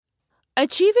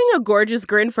Achieving a gorgeous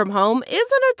grin from home isn't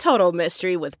a total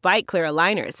mystery with Bite Clear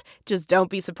aligners. Just don't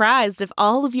be surprised if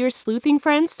all of your sleuthing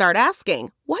friends start asking,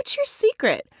 "What's your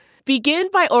secret?" Begin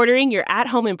by ordering your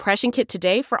at-home impression kit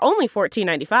today for only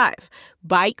 $14.95.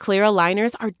 Bite Clear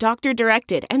aligners are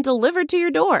doctor-directed and delivered to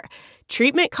your door.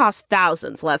 Treatment costs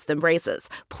thousands less than braces.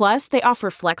 Plus, they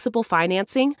offer flexible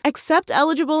financing, accept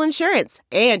eligible insurance,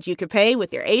 and you can pay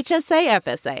with your HSA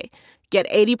FSA. Get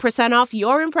 80% off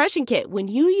your impression kit when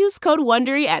you use code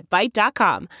WONDERY at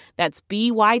Byte.com. That's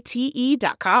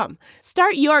BYTE.com.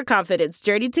 Start your confidence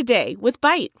journey today with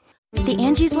Byte. The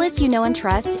Angie's List you know and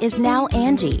trust is now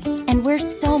Angie, and we're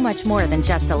so much more than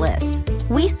just a list.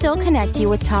 We still connect you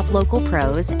with top local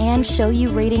pros and show you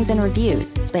ratings and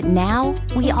reviews, but now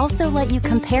we also let you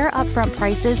compare upfront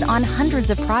prices on hundreds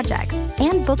of projects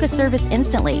and book a service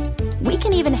instantly. We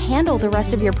can even handle the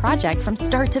rest of your project from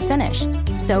start to finish.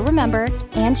 So remember,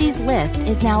 Angie's List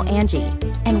is now Angie,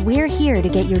 and we're here to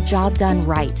get your job done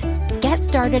right. Get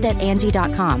started at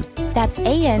Angie.com. That's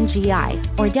ANGI,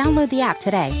 or download the app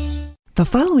today. The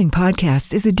following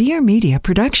podcast is a Dear Media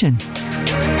production.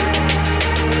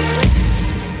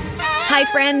 Hi,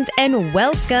 friends, and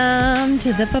welcome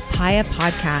to the Papaya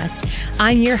Podcast.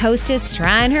 I'm your hostess,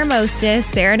 trying her mostest,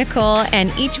 Sarah Nicole,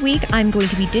 and each week I'm going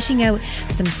to be dishing out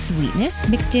some sweetness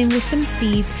mixed in with some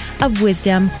seeds of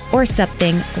wisdom or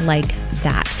something like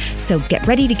that. So get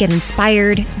ready to get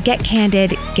inspired, get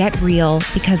candid, get real,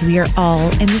 because we are all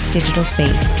in this digital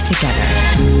space together.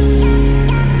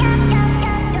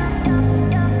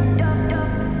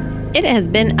 It has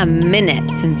been a minute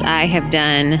since I have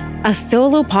done a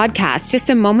solo podcast, just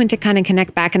a moment to kind of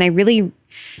connect back. And I really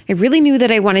knew that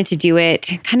I wanted to do it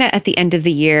kind of at the end of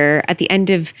the year, at the end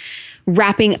of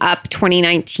wrapping up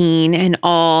 2019 and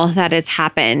all that has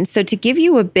happened. So to give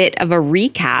you a bit of a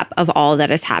recap of all that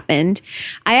has happened,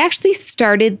 I actually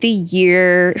started the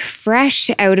year fresh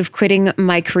out of quitting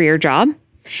my career job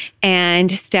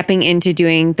and stepping into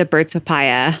doing the Birds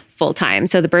Papaya full time.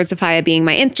 So the Birds Papaya being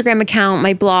my Instagram account,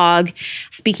 my blog,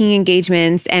 speaking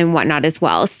engagements, and whatnot as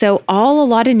well. So a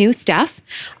lot of new stuff,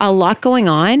 a lot going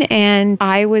on. And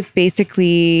I was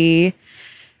basically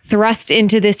thrust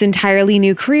into this entirely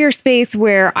new career space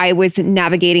where I was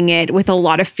navigating it with a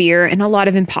lot of fear and a lot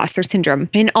of imposter syndrome.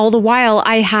 And all the while,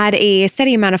 I had a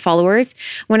steady amount of followers.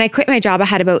 When I quit my job, I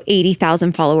had about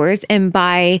 80,000 followers. And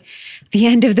by the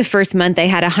end of the first month, I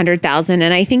had 100,000.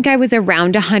 And I think I was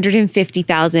around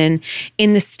 150,000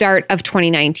 in the start of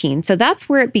 2019. So that's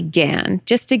where it began.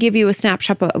 Just to give you a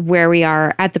snapshot of where we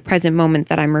are at the present moment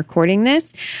that I'm recording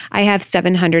this, I have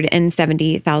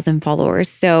 770,000 followers.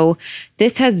 So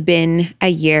this has been a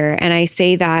year, and I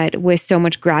say that with so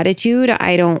much gratitude.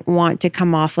 I don't want to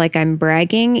come off like I'm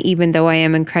bragging, even though I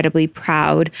am incredibly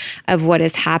proud of what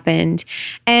has happened.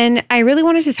 And I really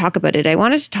wanted to talk about it. I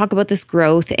wanted to talk about this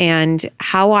growth and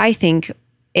how I think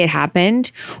it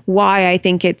happened, why I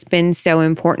think it's been so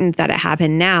important that it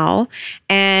happened now,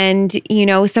 and,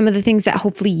 some of the things that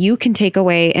hopefully you can take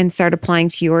away and start applying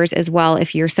to yours as well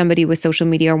if you're somebody with social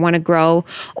media or want to grow,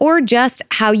 or just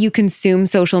how you consume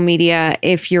social media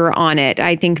if you're on it.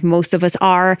 I think most of us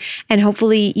are, and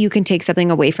hopefully you can take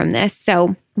something away from this.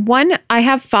 So one, I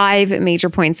have 5 major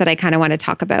points that I kind of want to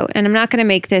talk about, and I'm not going to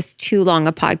make this too long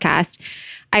a podcast.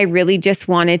 I really just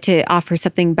wanted to offer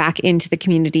something back into the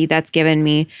community that's given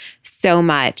me so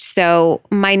much. So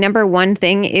my number one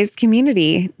thing is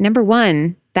community. Number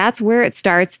one, that's where it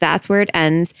starts. That's where it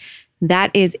ends.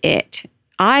 That is it.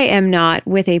 I am not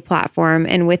with a platform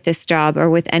and with this job or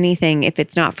with anything if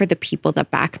it's not for the people that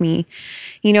back me.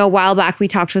 A while back, we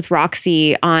talked with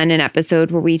Roxy on an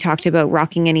episode where we talked about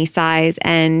rocking any size,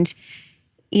 and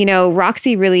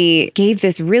Roxy really gave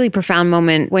this really profound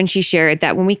moment when she shared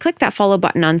that when we click that follow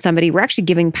button on somebody, we're actually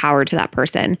giving power to that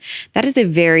person. That is a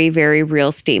very, very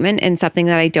real statement, and something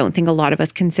that I don't think a lot of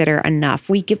us consider enough.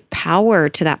 We give power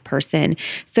to that person.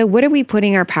 So what are we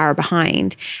putting our power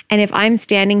behind? And if I'm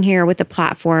standing here with a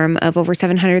platform of over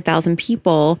 700,000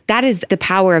 people, that is the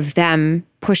power of them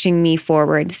pushing me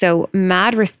forward. So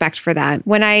mad respect for that.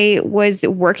 When I was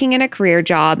working in a career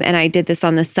job and I did this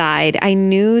on the side, I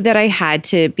knew that I had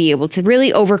to be able to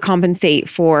really overcompensate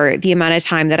for the amount of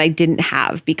time that I didn't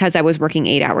have because I was working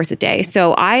 8 hours a day.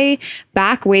 So way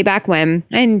back when,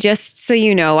 and just so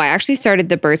you know, I actually started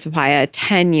the Birds Papaya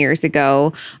 10 years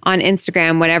ago on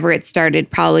Instagram, whenever it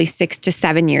started, probably 6 to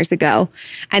 7 years ago.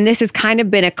 And this has kind of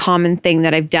been a common thing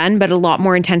that I've done, but a lot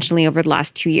more intentionally over the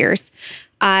last 2 years.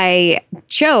 I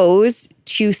chose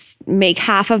to make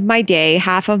half of my day,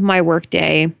 half of my work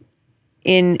day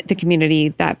in the community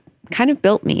that kind of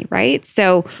built me, right?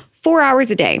 So 4 hours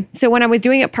a day. So when I was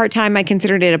doing it part-time, I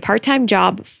considered it a part-time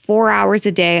job. 4 hours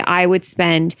a day I would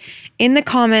spend in the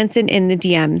comments and in the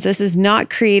DMs. This is not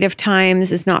creative time.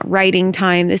 This is not writing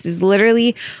time. This is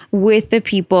literally with the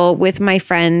people, with my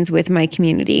friends, with my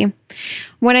community.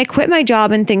 When I quit my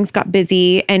job and things got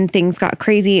busy and things got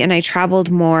crazy and I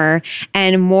traveled more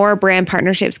and more brand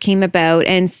partnerships came about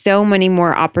and so many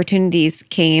more opportunities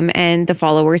came and the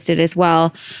followers did as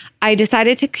well, I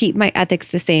decided to keep my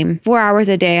ethics the same. 4 hours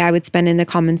a day I would spend in the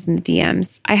comments and the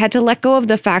DMs. I had to let go of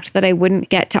the fact that I wouldn't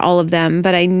get to all of them,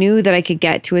 but I knew that I could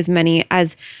get to as many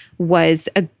as was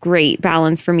a great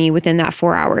balance for me within that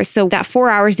 4 hours. So that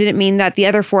 4 hours didn't mean that the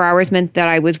other 4 hours meant that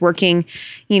I was working,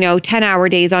 10-hour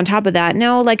days on top of that.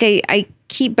 No, like I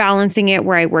keep balancing it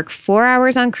where I work 4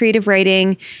 hours on creative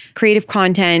writing, creative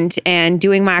content, and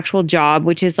doing my actual job,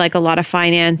 which is like a lot of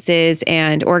finances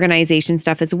and organization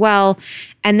stuff as well.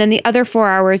 And then the other 4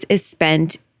 hours is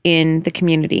spent in the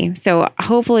community. So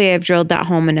hopefully I've drilled that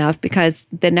home enough, because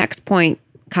the next point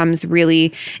comes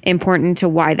really important to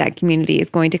why that community is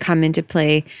going to come into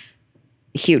play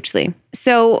hugely.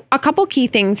 So a couple key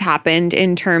things happened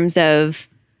in terms of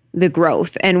the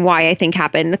growth and why I think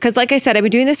happened. Because like I said, I've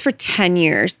been doing this for 10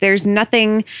 years. There's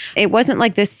nothing, it wasn't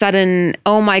like this sudden,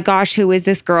 oh my gosh, who is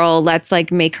this girl? Let's like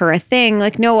make her a thing.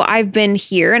 Like, no, I've been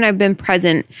here and I've been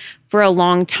present for a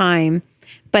long time.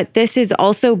 But this has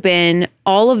also been,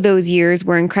 all of those years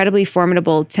were incredibly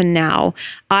formidable to now.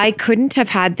 I couldn't have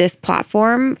had this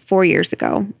platform 4 years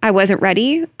ago. I wasn't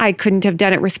ready. I couldn't have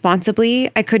done it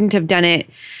responsibly. I couldn't have done it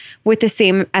with the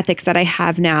same ethics that I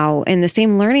have now and the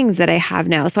same learnings that I have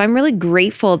now. So I'm really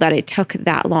grateful that it took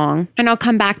that long. And I'll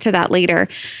come back to that later.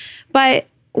 But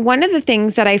one of the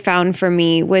things that I found for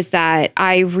me was that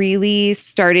I really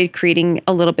started creating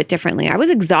a little bit differently. I was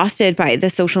exhausted by the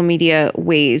social media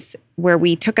ways where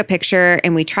we took a picture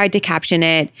and we tried to caption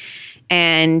it.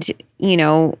 And,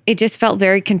 it just felt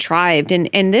very contrived.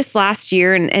 And this last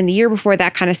year and the year before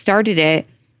that kind of started it,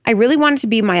 I really wanted to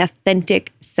be my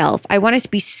authentic self. I wanted to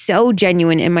be so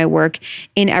genuine in my work,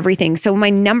 in everything. So my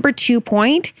number 2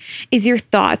 point is your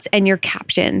thoughts and your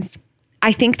captions.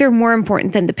 I think they're more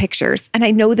important than the pictures. And I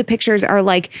know the pictures are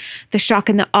like the shock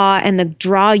and the awe and the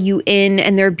draw you in,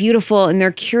 and they're beautiful and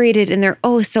they're curated and they're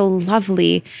oh so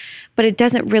lovely. But it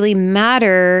doesn't really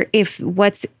matter if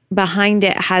what's behind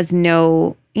it has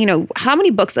no, how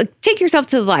many books, like take yourself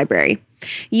to the library.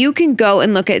 You can go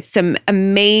and look at some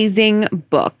amazing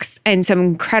books and some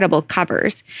incredible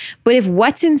covers. But if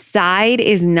what's inside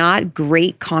is not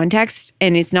great context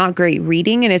and it's not great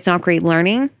reading and it's not great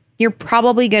learning, you're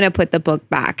probably going to put the book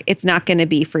back. It's not going to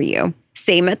be for you.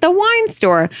 Same at the wine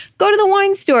store. Go to the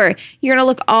wine store. You're going to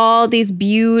look all these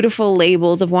beautiful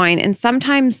labels of wine. And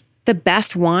sometimes the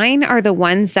best wine are the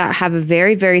ones that have a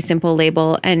very, very simple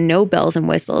label and no bells and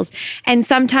whistles. And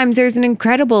sometimes there's an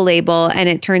incredible label and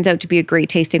it turns out to be a great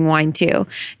tasting wine too.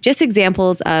 Just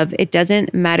examples of it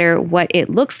doesn't matter what it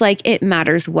looks like, it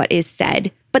matters what is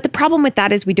said. But the problem with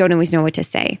that is we don't always know what to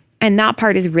say. And that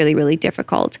part is really, really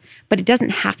difficult. But it doesn't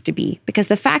have to be, because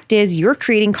the fact is you're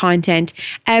creating content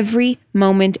every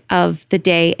moment of the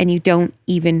day and you don't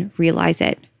even realize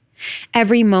it.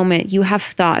 Every moment you have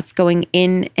thoughts going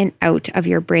in and out of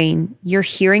your brain. You're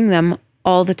hearing them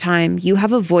all the time. You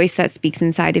have a voice that speaks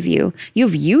inside of you. You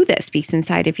have you that speaks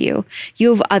inside of you. You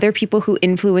have other people who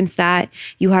influence that.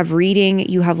 You have reading,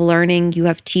 you have learning, you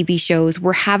have TV shows.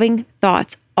 We're having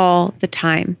thoughts all the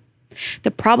time. The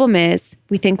problem is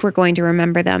we think we're going to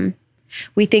remember them.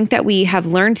 We think that we have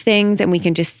learned things and we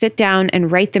can just sit down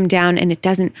and write them down, and it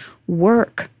doesn't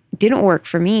work. It didn't work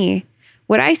for me.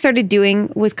 What I started doing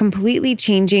was completely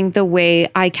changing the way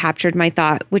I captured my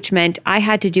thought, which meant I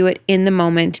had to do it in the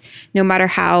moment, no matter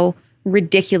how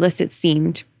ridiculous it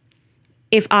seemed.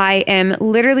 If I am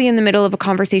literally in the middle of a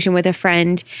conversation with a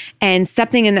friend and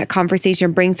something in that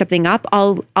conversation brings something up,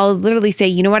 I'll literally say,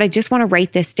 you know what, I just want to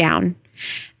write this down.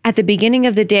 At the beginning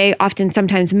of the day, often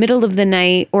sometimes middle of the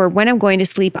night, or when I'm going to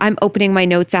sleep, I'm opening my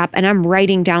notes app and I'm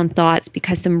writing down thoughts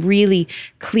because some really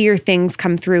clear things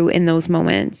come through in those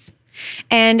moments.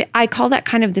 And I call that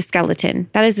kind of the skeleton.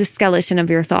 That is the skeleton of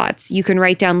your thoughts. You can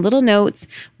write down little notes,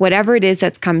 whatever it is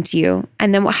that's come to you.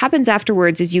 And then what happens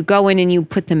afterwards is you go in and you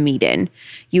put the meat in.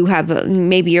 You have,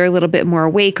 maybe you're a little bit more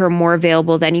awake or more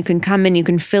available. Then you can come and you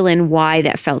can fill in why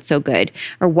that felt so good,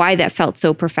 or why that felt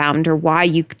so profound, or why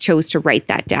you chose to write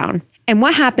that down. And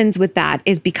what happens with that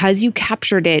is because you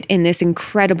captured it in this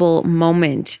incredible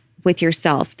moment with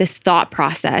yourself, this thought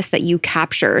process that you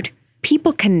captured,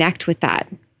 people connect with that.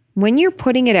 When you're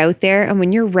putting it out there and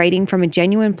when you're writing from a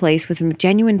genuine place with a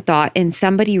genuine thought and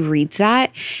somebody reads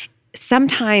that,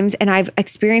 sometimes, and I've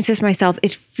experienced this myself,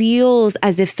 it feels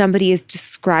as if somebody is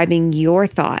describing your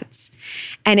thoughts,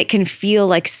 and it can feel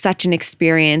like such an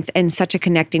experience and such a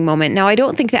connecting moment. Now, I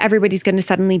don't think that everybody's going to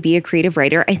suddenly be a creative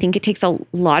writer. I think it takes a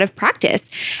lot of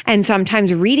practice, and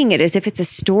sometimes reading it as if it's a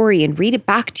story and read it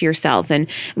back to yourself. And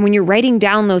when you're writing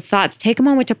down those thoughts, take a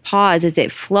moment to pause. Is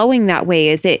it flowing that way?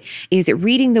 Is it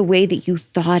reading the way that you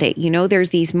thought it?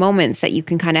 There's these moments that you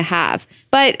can kind of have.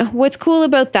 But what's cool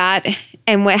about that,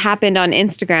 and what happened on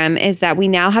Instagram, is that we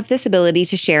now have this ability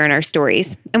to share in our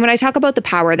stories. And when I talk about the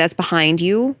power that's behind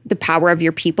you, the power of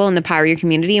your people and the power of your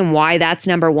community, and why that's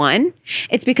number one,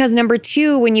 it's because number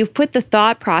two, when you've put the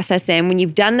thought process in, when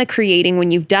you've done the creating,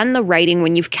 when you've done the writing,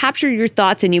 when you've captured your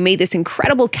thoughts and you made this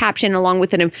incredible caption along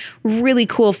with a really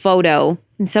cool photo,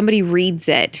 and somebody reads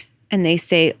it and they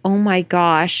say, oh my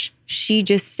gosh, she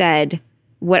just said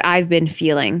what I've been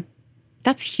feeling.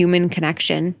 That's human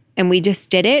connection. And we just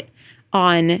did it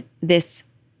on this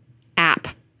app.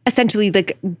 Essentially,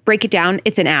 like, break it down,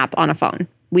 it's an app on a phone.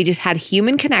 We just had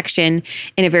human connection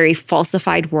in a very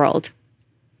falsified world.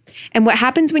 And what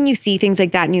happens when you see things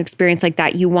like that and you experience like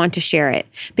that, you want to share it,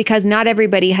 because not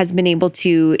everybody has been able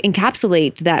to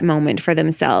encapsulate that moment for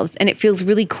themselves. And it feels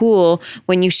really cool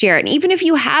when you share it. And even if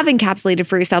you have encapsulated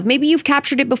for yourself, maybe you've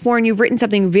captured it before and you've written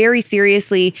something very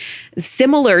seriously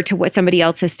similar to what somebody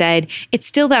else has said, it's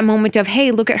still that moment of,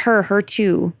 hey, look at her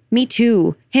too, me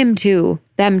too, him too,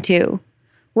 them too.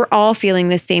 We're all feeling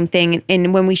the same thing.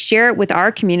 And when we share it with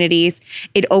our communities,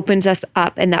 it opens us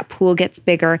up and that pool gets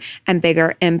bigger and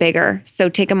bigger and bigger. So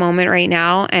take a moment right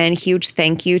now, and huge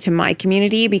thank you to my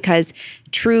community, because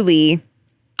truly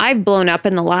I've blown up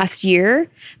in the last year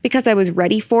because I was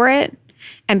ready for it.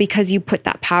 And because you put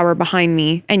that power behind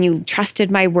me and you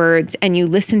trusted my words and you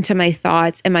listened to my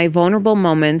thoughts and my vulnerable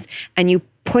moments and you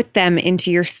put them into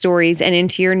your stories and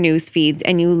into your news feeds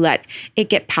and you let it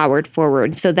get powered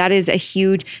forward. So that is a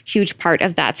huge, huge part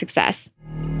of that success.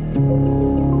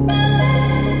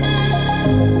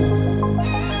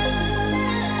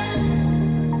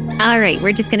 All right,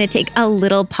 we're just going to take a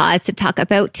little pause to talk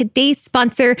about today's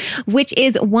sponsor, which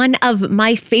is one of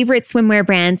my favorite swimwear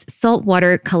brands,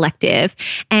 Saltwater Collective.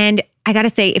 And I got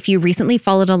to say, if you recently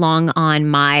followed along on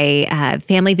my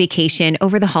family vacation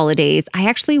over the holidays, I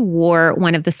actually wore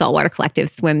one of the Saltwater Collective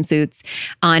swimsuits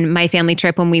on my family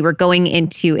trip when we were going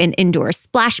into an indoor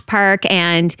splash park.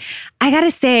 And I got to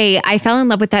say, I fell in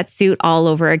love with that suit all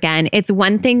over again. It's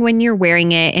one thing when you're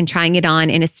wearing it and trying it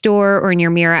on in a store or in your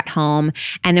mirror at home.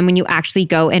 And then when you actually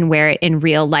go and wear it in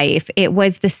real life, it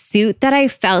was the suit that I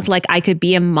felt like I could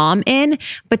be a mom in,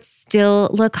 but still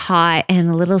look hot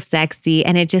and a little sexy.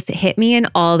 And it just hit me in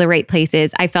all the right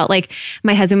places. I felt like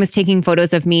my husband was taking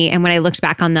photos of me, and when I looked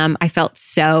back on them, I felt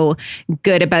so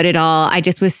good about it all. I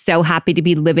just was so happy to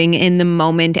be living in the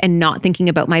moment and not thinking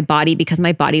about my body, because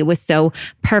my body was so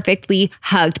perfectly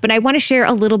hugged. But I want to share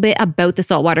a little bit about the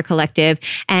Saltwater Collective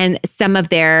and some of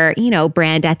their,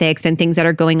 brand ethics and things that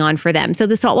are going on for them. So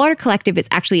the Saltwater Collective is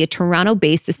actually a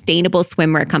Toronto-based sustainable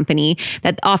swimwear company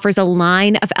that offers a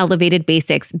line of elevated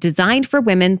basics designed for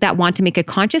women that want to make a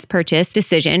conscious purchase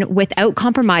decision without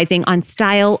compromising on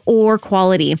style or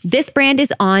quality. This brand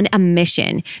is on a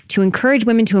mission to encourage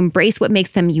women to embrace what makes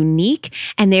them unique,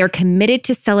 and they are committed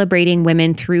to celebrating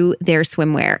women through their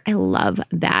swimwear. I love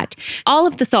that. All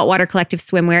of the Saltwater Collective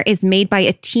swimwear is made by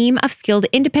a team of skilled,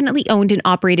 independently owned and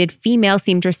operated female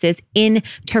seamstresses in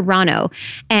Toronto,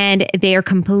 and they are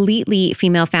completely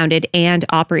female founded and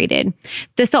operated.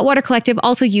 The Saltwater Collective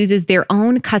also uses their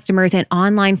own customers and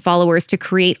online followers to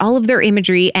create all of their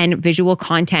imagery and visual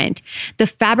content. The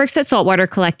fabrics that Saltwater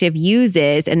Collective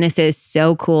uses, and this is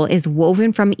so cool, is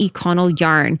woven from Econol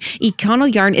yarn.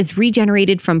 Econol yarn is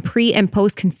regenerated from pre- and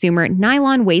post-consumer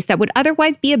nylon waste that would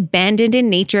otherwise be abandoned in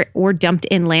nature or dumped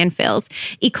in landfills.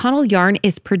 Econol yarn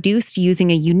is produced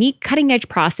using a unique cutting-edge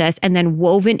process and then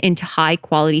woven into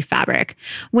high-quality fabric.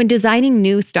 When designing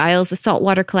new styles, the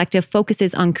Saltwater Collective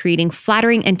focuses on creating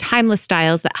flattering and timeless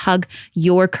styles that hug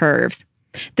your curves.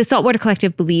 The Saltwater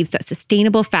Collective believes that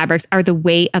sustainable fabrics are the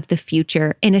way of the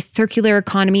future. In a circular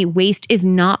economy, waste is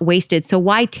not wasted, so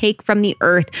why take from the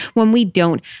earth when we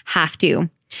don't have to?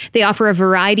 They offer a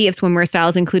variety of swimwear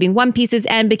styles, including one pieces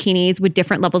and bikinis with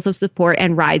different levels of support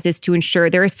and rises to ensure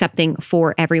there is something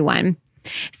for everyone.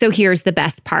 So here's the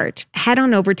best part. Head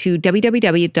on over to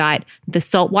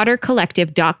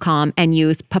www.thesaltwatercollective.com and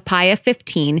use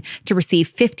papaya15 to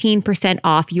receive 15%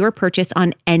 off your purchase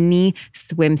on any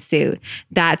swimsuit.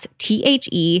 That's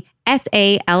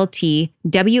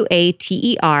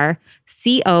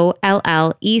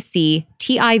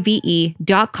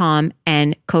TheSaltwatercollective.com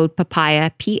and code papaya,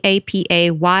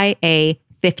 PAPAYA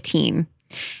 15.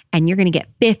 and you're going to get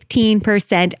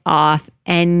 15% off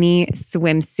any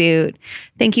swimsuit.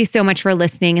 Thank you so much for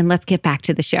listening, and let's get back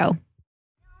to the show.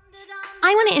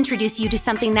 I want to introduce you to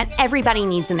something that everybody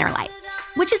needs in their life,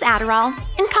 which is Adderall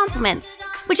and compliments,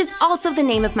 which is also the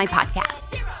name of my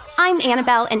podcast. I'm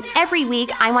Annabelle, and every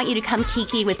week I want you to come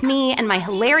kiki with me and my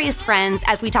hilarious friends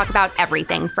as we talk about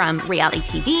everything from reality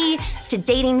TV to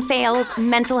dating fails,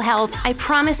 mental health. I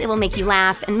promise it will make you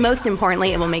laugh, and most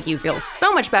importantly, it will make you feel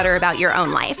so much better about your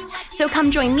own life. So come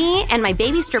join me and my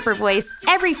baby stripper voice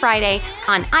every Friday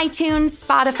on iTunes,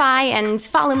 Spotify, and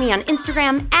follow me on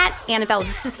Instagram at Annabelle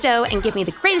Zasisto and give me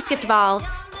the greatest gift of all,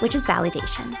 which is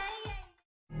validation.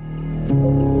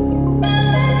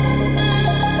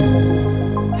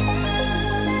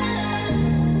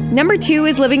 Number 2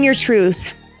 is living your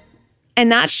truth. And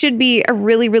that should be a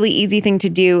really, really easy thing to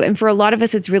do. And for a lot of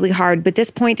us, it's really hard. But this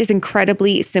point is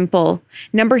incredibly simple.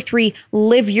 Number 3,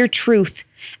 live your truth.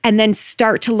 And then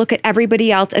start to look at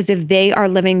everybody else as if they are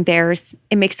living theirs.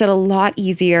 It makes it a lot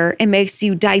easier. It makes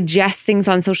you digest things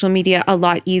on social media a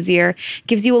lot easier.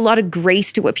 Gives you a lot of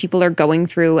grace to what people are going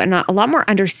through and a lot more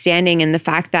understanding in the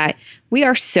fact that we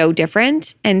are so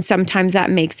different. And sometimes that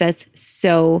makes us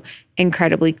so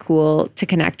incredibly cool to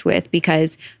connect with,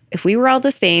 because if we were all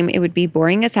the same, it would be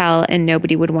boring as hell and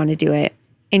nobody would want to do it.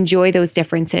 Enjoy those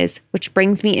differences, which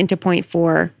brings me into point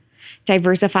 4.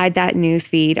 Diversified that news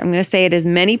feed. I'm going to say it as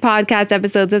many podcast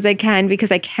episodes as I can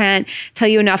because I can't tell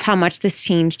you enough how much this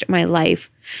changed my life.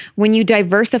 When you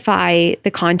diversify the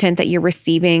content that you're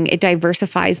receiving, it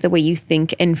diversifies the way you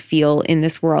think and feel in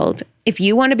this world. If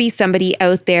you want to be somebody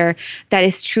out there that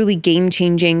is truly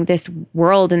game-changing this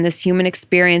world and this human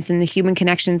experience and the human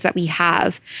connections that we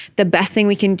have, the best thing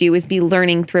we can do is be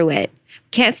learning through it.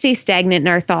 Can't stay stagnant in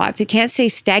our thoughts. We can't stay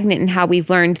stagnant in how we've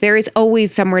learned. There is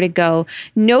always somewhere to go.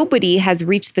 Nobody has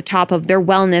reached the top of their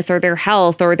wellness or their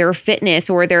health or their fitness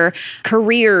or their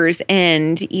careers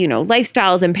and,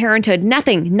 lifestyles and parenthood.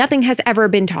 Nothing has ever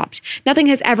been topped. Nothing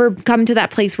has ever come to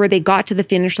that place where they got to the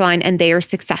finish line and they are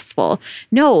successful.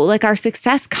 No, our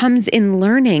success comes in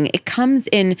learning. It comes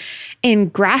in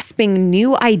grasping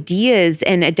new ideas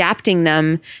and adapting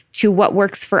them to what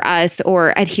works for us,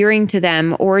 or adhering to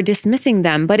them or dismissing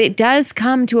them. But it does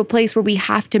come to a place where we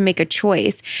have to make a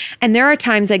choice. And there are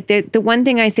times the one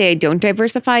thing I say I don't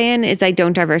diversify in is I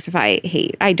don't diversify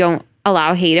hate. I don't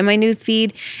allow hate in my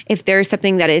newsfeed. If there's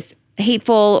something that is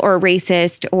hateful or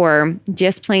racist or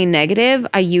just plain negative,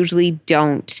 I usually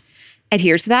don't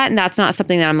adhere to that. And that's not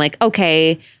something that I'm like,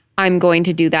 okay, I'm going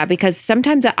to do that, because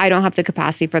sometimes I don't have the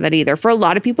capacity for that either. For a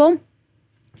lot of people,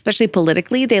 especially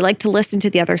politically, they like to listen to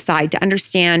the other side to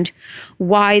understand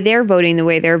why they're voting the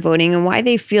way they're voting and why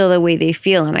they feel the way they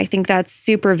feel. And I think that's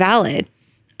super valid.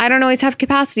 I don't always have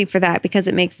capacity for that because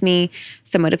it makes me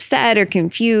somewhat upset or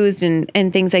confused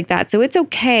and things like that. So it's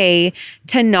okay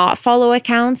to not follow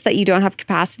accounts that you don't have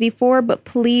capacity for, but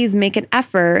please make an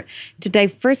effort to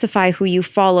diversify who you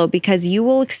follow, because you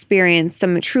will experience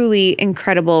some truly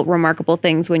incredible, remarkable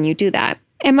things when you do that.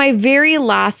 And my very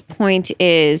last point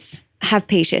is have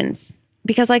patience.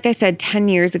 Because like I said, 10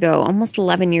 years ago, almost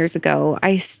 11 years ago,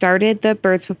 I started the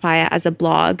Birds Papaya as a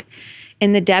blog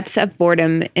in the depths of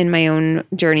boredom in my own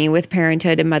journey with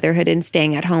parenthood and motherhood and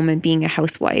staying at home and being a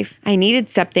housewife. I needed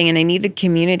something and I needed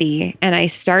community. And I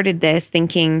started this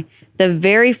thinking the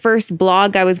very first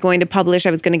blog I was going to publish,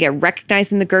 I was going to get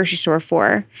recognized in the grocery store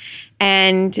for.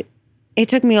 And it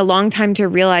took me a long time to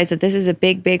realize that this is a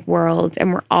big, big world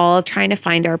and we're all trying to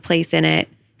find our place in it.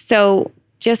 So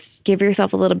just give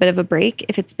yourself a little bit of a break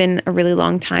if it's been a really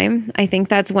long time. I think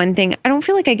that's one thing. I don't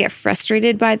feel like I get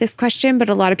frustrated by this question, but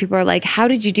a lot of people are like, how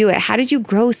did you do it? How did you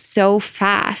grow so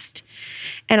fast?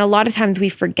 And a lot of times we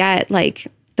forget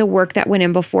the work that went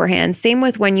in beforehand. Same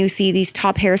with when you see these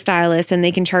top hairstylists and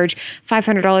they can charge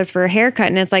 $500 for a haircut.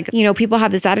 And it's like, people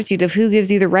have this attitude of who gives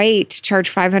you the right to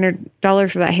charge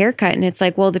 $500 for that haircut. And it's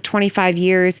like, well, the 25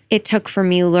 years it took for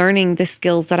me learning the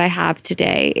skills that I have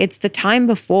today. It's the time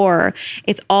before.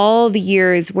 It's all the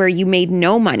years where you made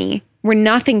no money, where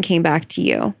nothing came back to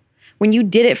you, when you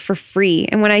did it for free.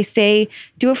 And when I say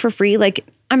do it for free,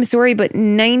 I'm sorry, but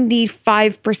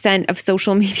 95% of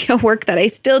social media work that I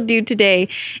still do today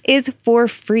is for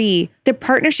free. The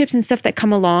partnerships and stuff that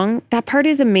come along, that part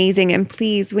is amazing. And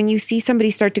please, when you see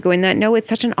somebody start to go in that, no, it's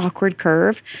such an awkward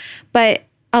curve, but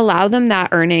allow them that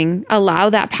earning, allow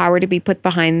that power to be put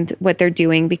behind what they're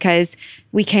doing, because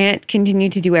we can't continue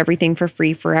to do everything for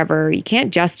free forever. You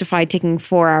can't justify taking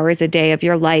 4 hours a day of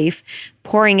your life,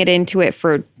 pouring it into it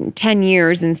for 10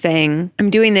 years and saying, I'm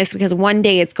doing this because one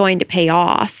day it's going to pay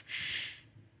off.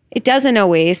 It doesn't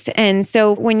always. And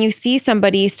so when you see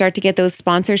somebody start to get those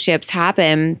sponsorships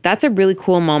happen, that's a really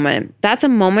cool moment. That's a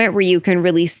moment where you can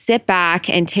really sit back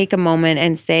and take a moment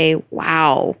and say,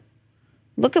 wow,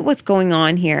 look at what's going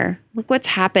on here. Look what's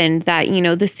happened that,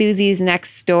 the Susies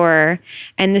next door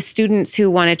and the students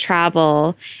who want to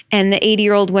travel and the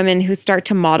 80-year-old women who start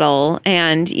to model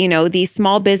and, these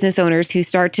small business owners who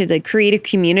start to create a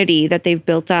community that they've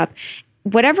built up.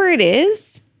 Whatever it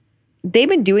is, they've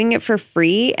been doing it for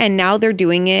free and now they're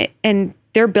doing it and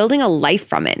they're building a life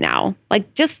from it now.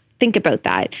 Like, just think about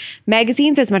that.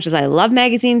 Magazines, as much as I love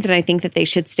magazines and I think that they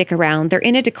should stick around, they're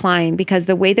in a decline because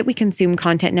the way that we consume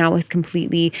content now is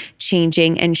completely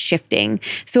changing and shifting.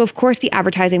 So of course, the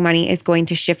advertising money is going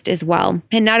to shift as well.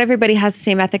 And not everybody has the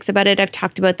same ethics about it. I've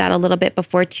talked about that a little bit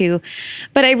before too.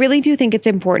 But I really do think it's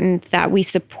important that we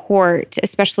support,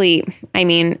 especially,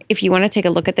 if you want to take a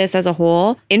look at this as a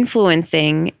whole,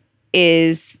 influencing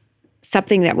is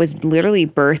something that was literally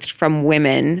birthed from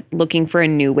women looking for a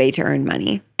new way to earn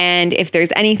money. And if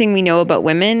there's anything we know about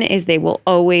women is they will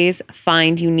always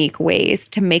find unique ways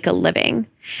to make a living.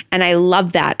 And I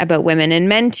love that about women and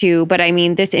men too. But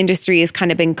this industry has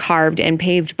kind of been carved and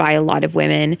paved by a lot of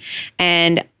women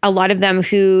and a lot of them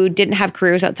who didn't have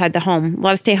careers outside the home. A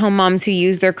lot of stay-at-home moms who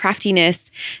use their craftiness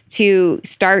to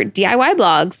start DIY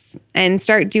blogs and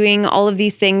start doing all of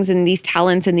these things and these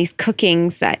talents and these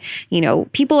cookings that,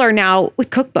 people are now with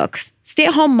cookbooks.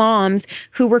 Stay-at-home moms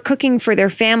who were cooking for their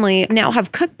family now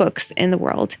have cookbooks in the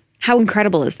world. How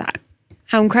incredible is that?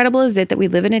 How incredible is it that we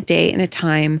live in a day and a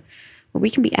time where we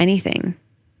can be anything?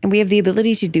 And we have the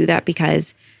ability to do that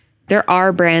because there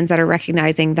are brands that are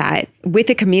recognizing that with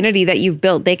a community that you've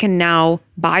built, they can now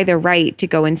buy the right to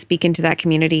go and speak into that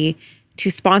community, to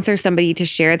sponsor somebody, to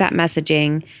share that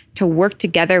messaging, to work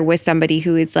together with somebody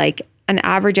who is like an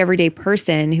average everyday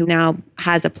person who now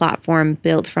has a platform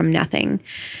built from nothing.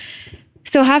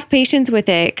 So have patience with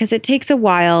it because it takes a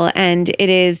while and it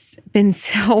has been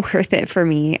so worth it for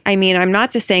me. I'm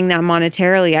not just saying that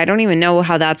monetarily. I don't even know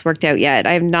how that's worked out yet.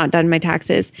 I have not done my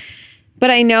taxes.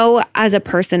 But I know as a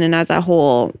person and as a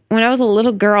whole, when I was a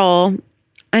little girl,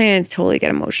 I totally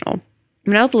get emotional.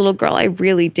 When I was a little girl, I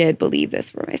really did believe this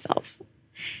for myself.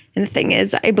 And the thing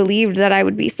is, I believed that I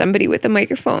would be somebody with a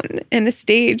microphone and a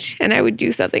stage and I would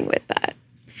do something with that.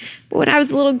 But when I was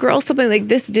a little girl, something like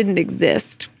this didn't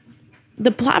exist.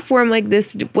 The platform like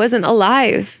this wasn't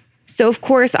alive. So of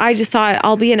course, I just thought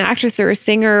I'll be an actress or a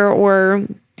singer or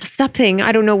something.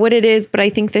 I don't know what it is, but I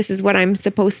think this is what I'm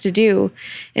supposed to do.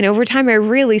 And over time, I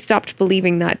really stopped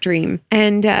believing that dream.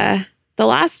 And the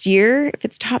last year, if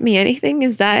it's taught me anything,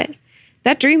 is that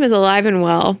dream is alive and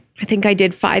well. I think I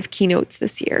did 5 keynotes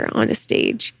this year on a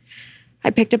stage. I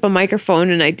picked up a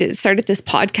microphone and I started this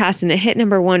podcast and it hit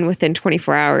number 1 within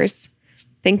 24 hours.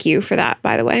 Thank you for that,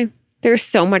 by the way. There's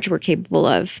so much we're capable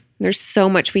of. There's so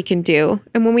much we can do.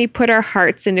 And when we put our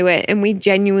hearts into it and we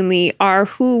genuinely are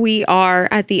who we are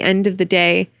at the end of the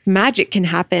day, magic can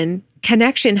happen.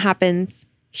 Connection happens.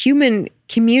 Human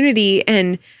community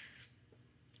and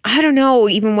I don't know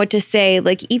even what to say.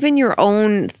 Like even your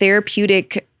own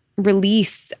therapeutic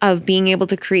release of being able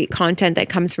to create content that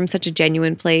comes from such a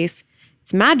genuine place.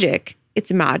 It's magic.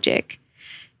 It's magic.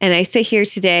 And I sit here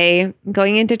today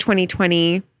going into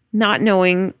 2020, not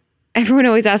knowing. Everyone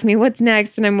always asks me, what's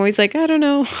next? And I'm always like, I don't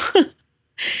know.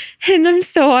 And I'm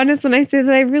so honest when I say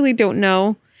that I really don't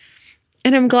know.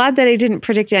 And I'm glad that I didn't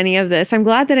predict any of this. I'm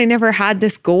glad that I never had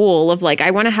this goal of like, I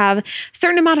want to have a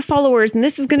certain amount of followers and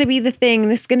this is going to be the thing.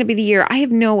 This is going to be the year. I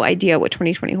have no idea what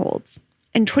 2020 holds.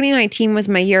 And 2019 was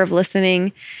my year of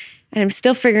listening. And I'm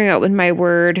still figuring out what my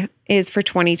word is for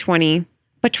 2020.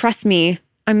 But trust me,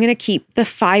 I'm going to keep the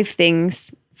 5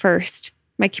 things first.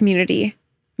 My community.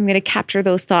 I'm going to capture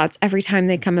those thoughts every time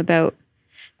they come about.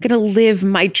 I'm going to live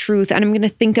my truth and I'm going to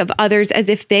think of others as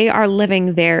if they are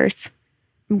living theirs.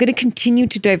 I'm going to continue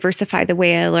to diversify the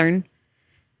way I learn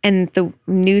and the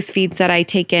news feeds that I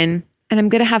take in. And I'm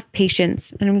going to have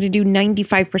patience and I'm going to do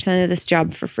 95% of this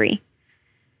job for free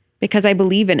because I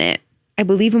believe in it. I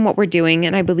believe in what we're doing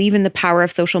and I believe in the power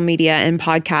of social media and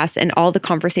podcasts and all the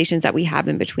conversations that we have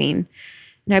in between.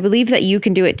 And I believe that you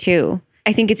can do it too.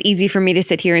 I think it's easy for me to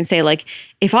sit here and say like,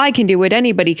 if I can do it,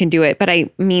 anybody can do it. But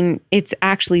it's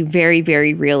actually very,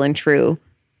 very real and true.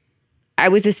 I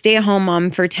was a stay-at-home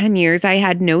mom for 10 years. I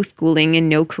had no schooling and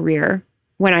no career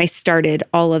when I started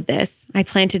all of this. I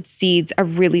planted seeds a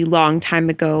really long time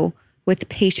ago with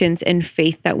patience and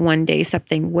faith that one day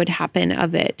something would happen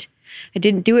of it. I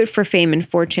didn't do it for fame and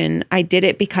fortune. I did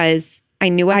it because I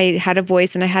knew I had a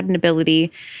voice and I had an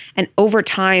ability. And over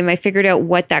time, I figured out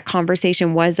what that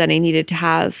conversation was that I needed to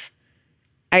have.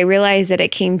 I realized that it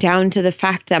came down to the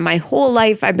fact that my whole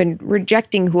life I've been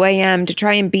rejecting who I am to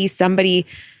try and be somebody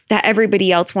that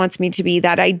everybody else wants me to be,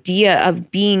 that idea of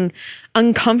being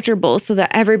uncomfortable so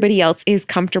that everybody else is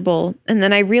comfortable. And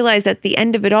then I realized at the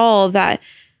end of it all that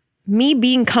me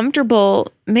being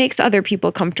comfortable makes other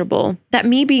people comfortable. That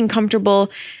me being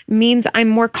comfortable means I'm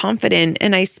more confident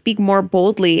and I speak more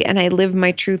boldly and I live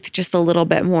my truth just a little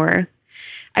bit more.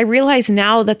 I realize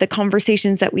now that the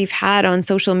conversations that we've had on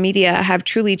social media have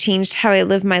truly changed how I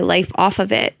live my life off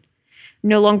of it.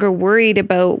 No longer worried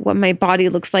about what my body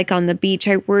looks like on the beach.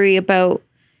 I worry about,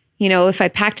 if I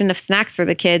packed enough snacks for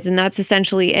the kids, and that's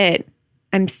essentially it.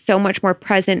 I'm so much more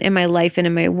present in my life and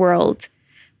in my world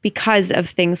because of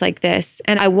things like this.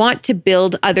 And I want to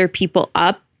build other people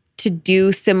up to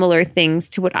do similar things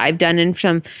to what I've done and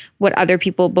from what other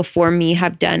people before me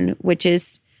have done, which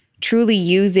is truly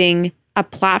using a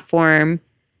platform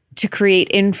to create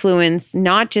influence,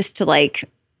 not just to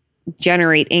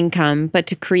generate income, but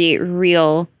to create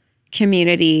real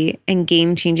community and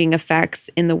game-changing effects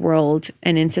in the world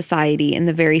and in society and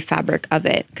the very fabric of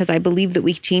it. Because I believe that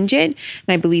we change it, and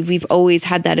I believe we've always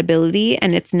had that ability,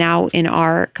 and it's now in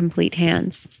our complete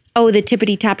hands. Oh, the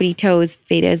tippity-tappity toes.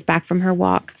 Veda is back from her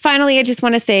walk. Finally, I just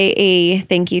want to say a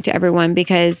thank you to everyone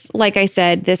because, like I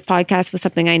said, this podcast was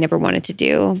something I never wanted to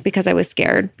do because I was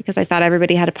scared, because I thought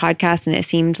everybody had a podcast and it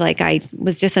seemed like I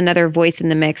was just another voice in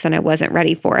the mix and I wasn't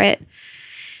ready for it.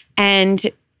 And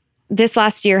this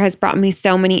last year has brought me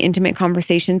so many intimate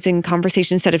conversations and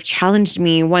conversations that have challenged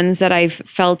me, ones that I've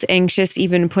felt anxious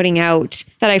even putting out,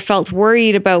 that I felt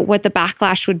worried about what the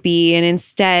backlash would be, and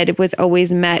instead was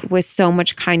always met with so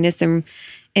much kindness and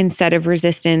instead of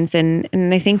resistance. And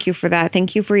I thank you for that.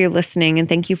 Thank you for your listening, and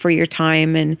thank you for your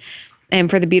time, and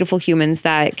for the beautiful humans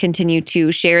that continue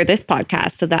to share this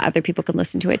podcast so that other people can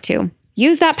listen to it too.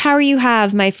 Use that power you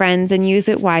have, my friends, and use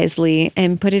it wisely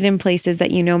and put it in places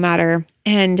that matter.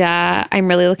 And I'm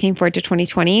really looking forward to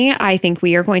 2020. I think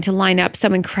we are going to line up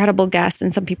some incredible guests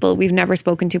and some people we've never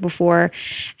spoken to before.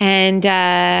 And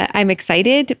I'm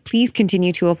excited. Please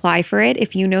continue to apply for it.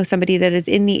 If you know somebody that is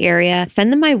in the area,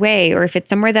 send them my way. Or if it's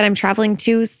somewhere that I'm traveling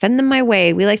to, send them my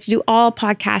way. We like to do all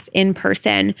podcasts in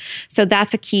person. So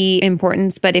that's a key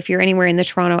importance. But if you're anywhere in the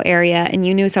Toronto area and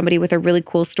you know somebody with a really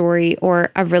cool story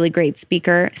or a really great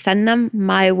speaker, send them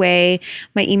my way.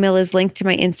 My email is linked to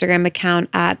my Instagram account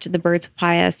at The Birds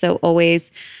Papaya. So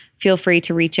always feel free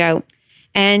to reach out.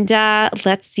 And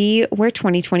let's see where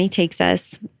 2020 takes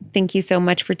us. Thank you so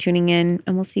much for tuning in,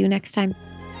 and we'll see you next time.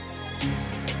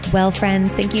 Well,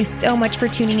 friends, thank you so much for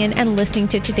tuning in and listening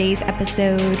to today's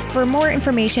episode. For more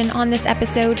information on this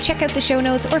episode, check out the show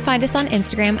notes or find us on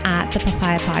Instagram at The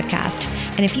Papaya Podcast.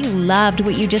 And if you loved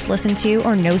what you just listened to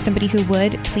or know somebody who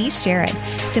would, please share it.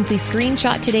 Simply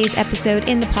screenshot today's episode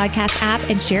in the podcast app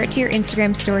and share it to your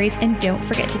Instagram stories, and don't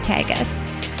forget to tag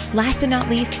us. Last but not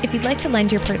least, if you'd like to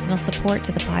lend your personal support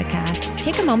to the podcast,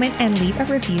 take a moment and leave a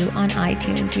review on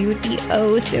iTunes. We would be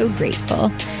oh so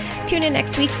grateful. Tune in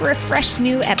next week for a fresh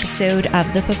new episode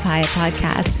of the Papaya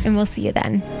Podcast, and we'll see you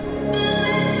then.